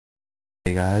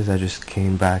Hey guys, I just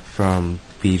came back from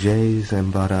BJ's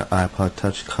and bought an iPod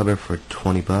Touch cover for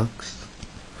 20 bucks.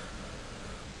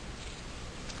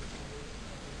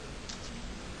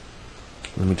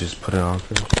 Let me just put it on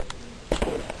first.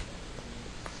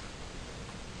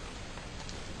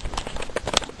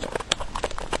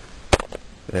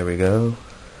 There we go.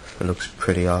 It looks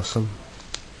pretty awesome.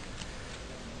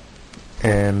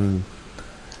 And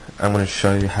I'm going to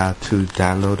show you how to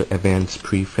download advanced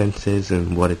preferences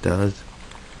and what it does.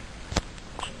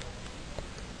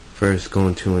 First, go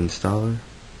into installer.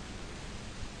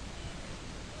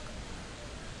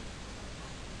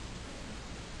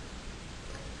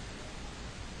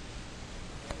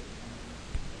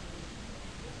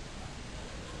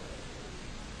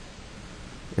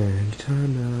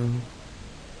 Anytime now.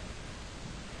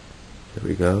 There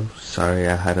we go. Sorry,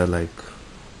 I had to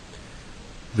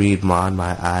remod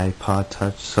my iPod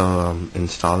Touch so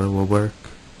installer will work.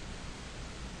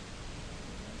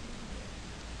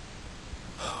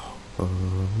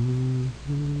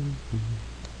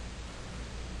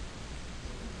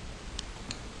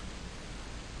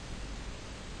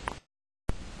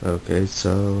 Okay,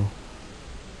 so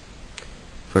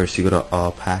first you go to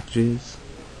all packages,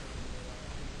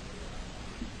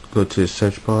 go to the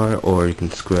search bar, or you can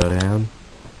scroll down,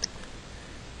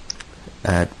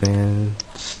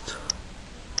 advanced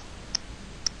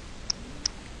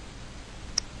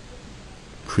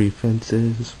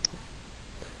preferences.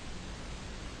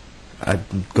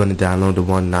 I'm gonna download the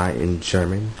one not in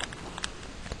German,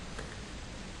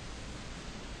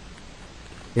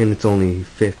 and it's only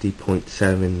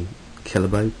 50.7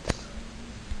 kilobytes,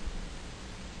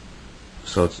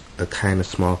 so it's a kind of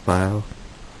small file.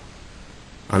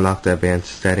 Unlock the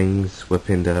advanced settings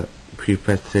within the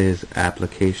preferences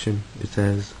application. It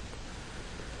says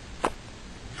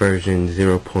version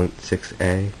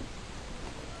 0.6a.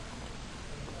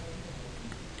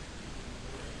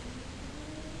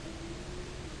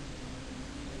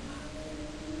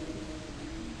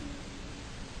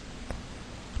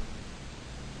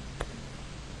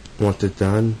 Once it's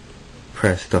done,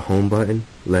 press the home button,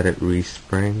 let it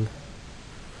respring.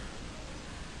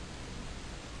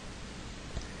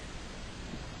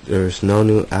 There's no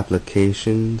new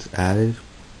applications added,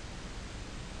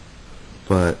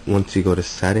 but once you go to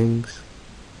settings,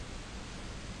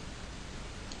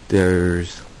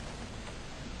 there's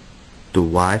the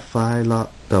Wi-Fi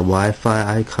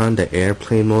icon, the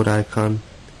airplane mode icon,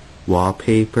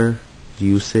 wallpaper,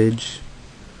 usage.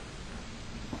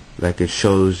 It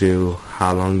shows you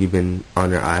how long you've been on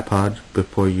your iPod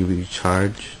before you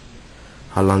recharge,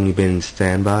 how long you've been in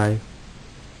standby,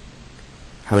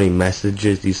 how many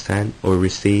messages you sent or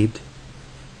received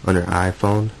on your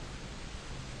iPhone,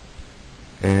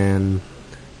 and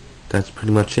that's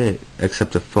pretty much it,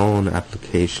 except the phone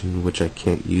application, which I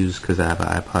can't use because I have an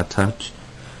iPod Touch.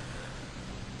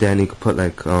 Then you can put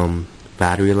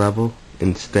battery level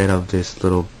instead of this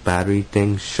little battery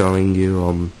thing showing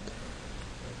you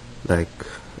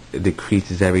it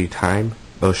decreases every time.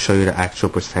 It'll show you the actual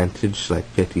percentage,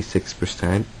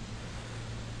 56%.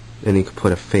 Then you can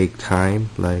put a fake time,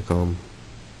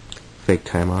 fake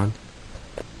time on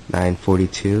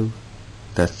 9:42.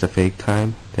 That's the fake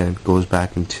time. Then it goes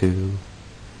back into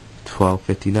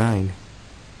 12:59.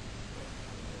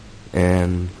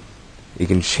 And you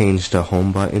can change the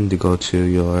home button to go to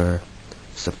your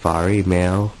Safari,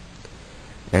 Mail,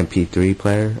 MP3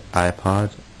 player,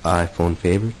 iPod, iPhone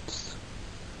favorites.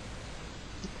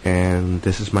 And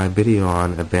this is my video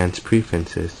on advanced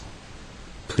preferences.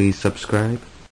 Please subscribe.